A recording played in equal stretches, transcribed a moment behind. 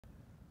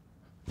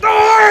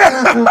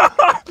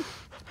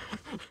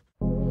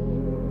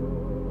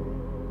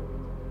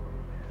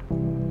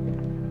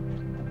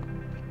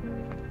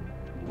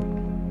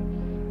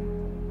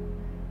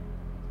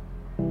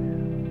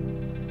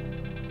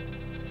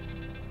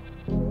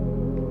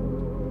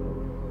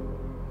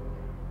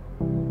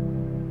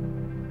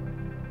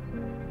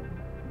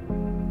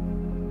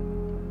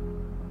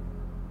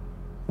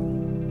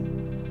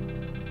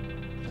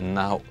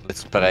Now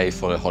let's pray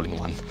for a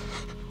hole-in-one.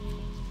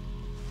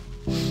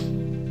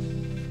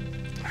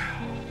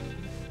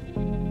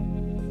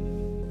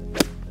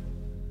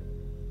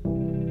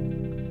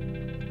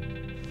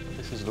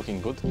 This is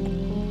looking good.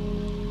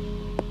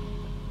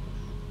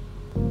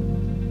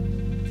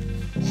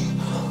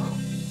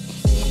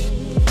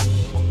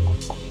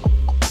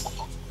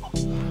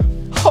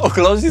 How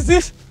close is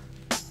this?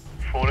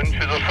 4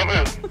 inches or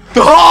something.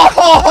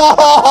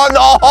 Oh,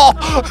 no!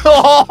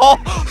 No!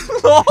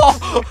 No!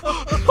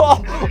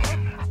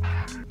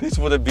 This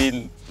would have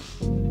been...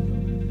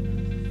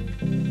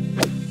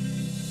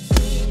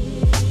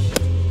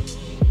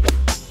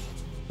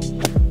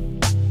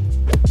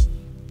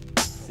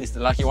 Is this the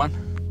lucky one?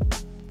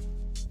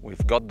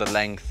 We've got the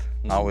length,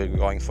 now we're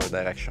going for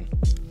direction.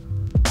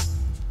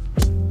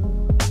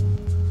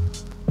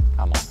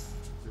 Come on.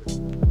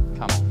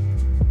 Come on.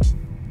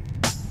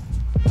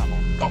 Come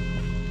on, go!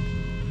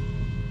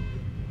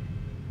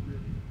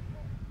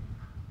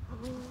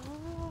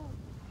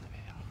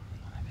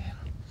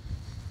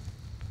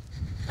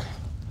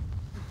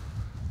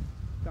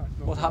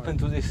 What happened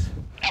to this?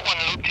 That one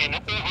looked in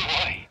all the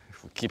way.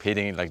 If we keep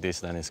hitting it like this,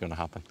 then it's gonna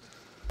happen.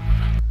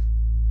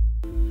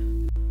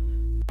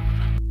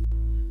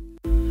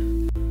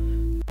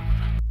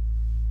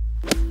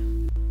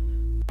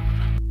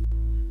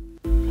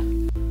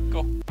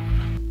 Go.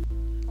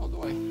 All the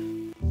way.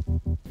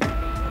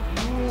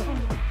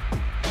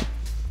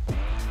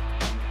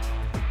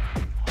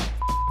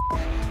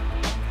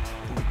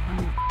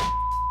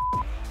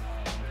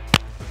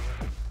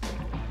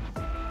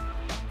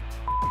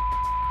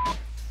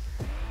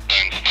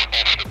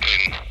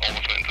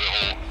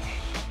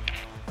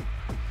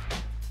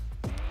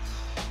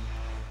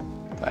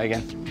 Try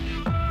again.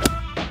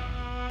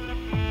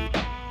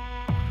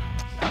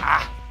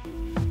 Ah.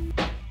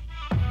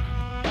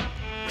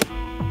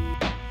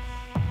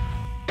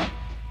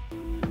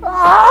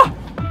 Ah.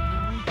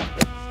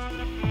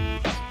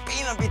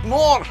 Spin a bit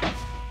more.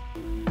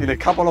 In a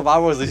couple of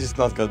hours, this is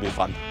not going to be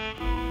fun.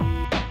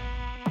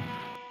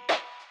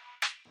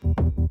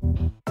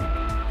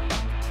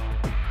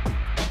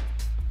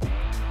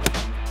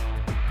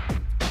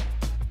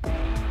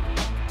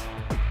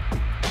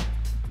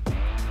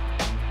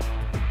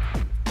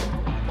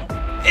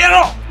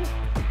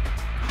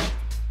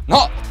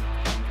 No!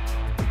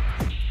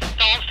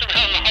 Danced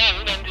around the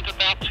hole, ended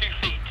about 2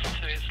 feet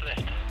to his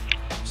left.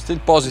 Still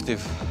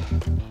positive.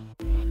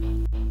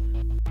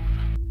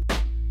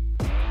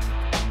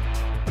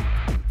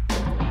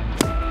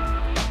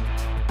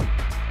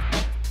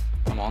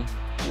 Come on,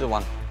 either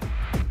one.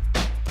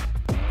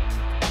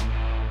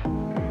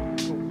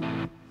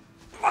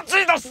 What's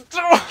it?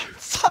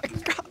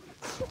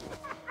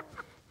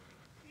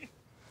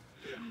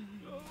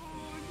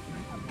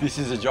 This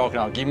is a joke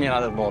now. Give me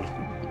another ball.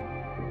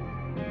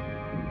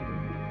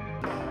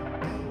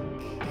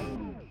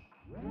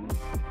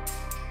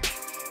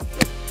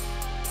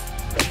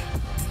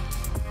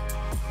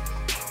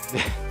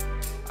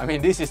 I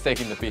mean, this is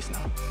taking the piss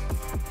now.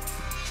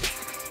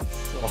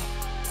 So,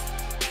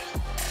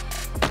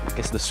 I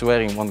guess the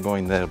swearing won't go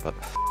in there, but...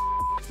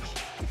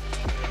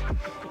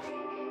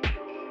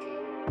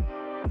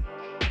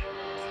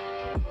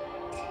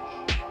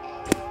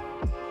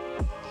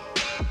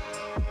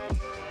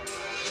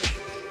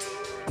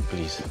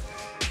 Please.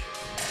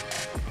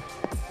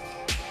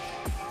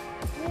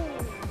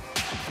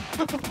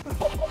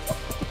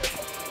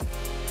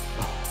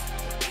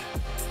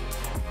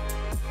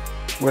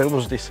 Where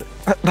was this?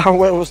 Now,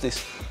 where was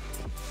this?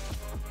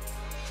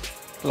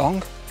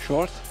 Long?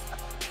 Short?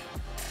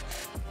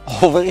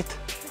 Over it?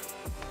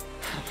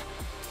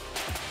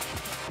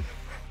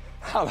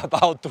 I'm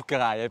about to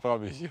cry, I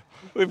promise you.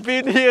 We've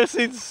been here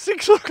since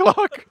 6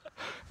 o'clock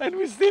and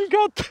we still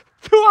got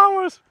 2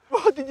 hours.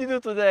 What did you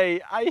do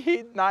today? I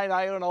hit 9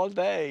 iron all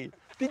day.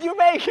 Did you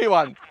make me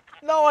one?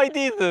 No, I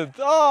didn't.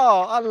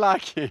 Oh,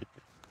 unlucky.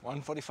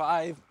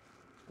 145,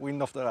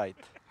 wind of the right.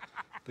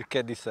 The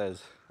caddy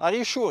says. Are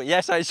you sure?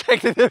 Yes, I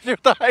checked it a few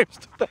times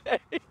today.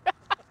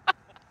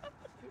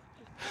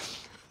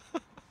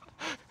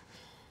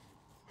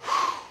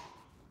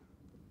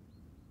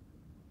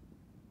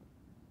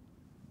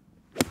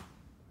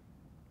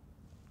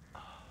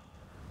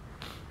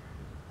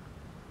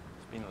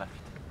 Spin left.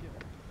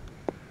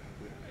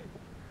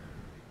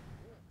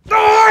 I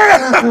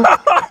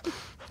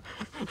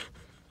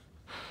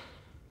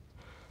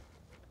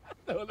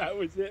thought that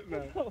was it,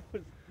 man.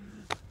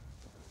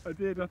 I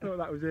did, I thought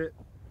that was it.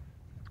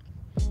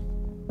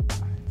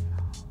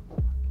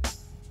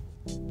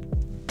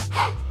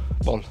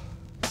 Ball.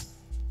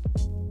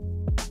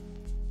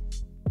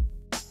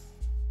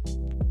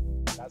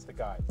 That's the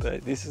guy.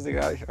 This is the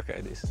guy?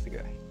 Okay, this is the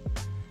guy.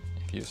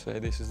 If you say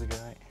this is the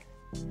guy.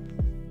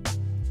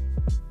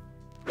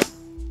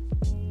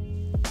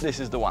 This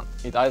is the one.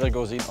 It either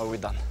goes in or we're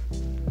done.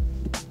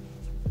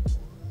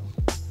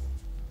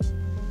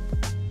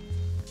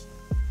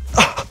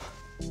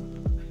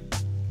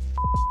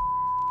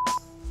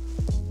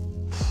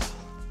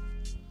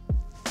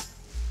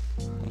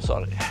 I'm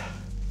sorry.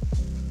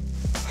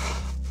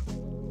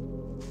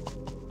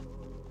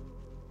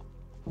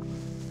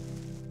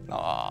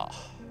 No.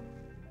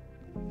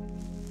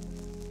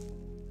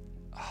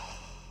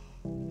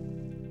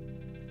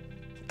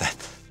 Dead.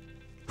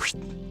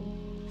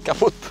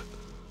 Kaputt.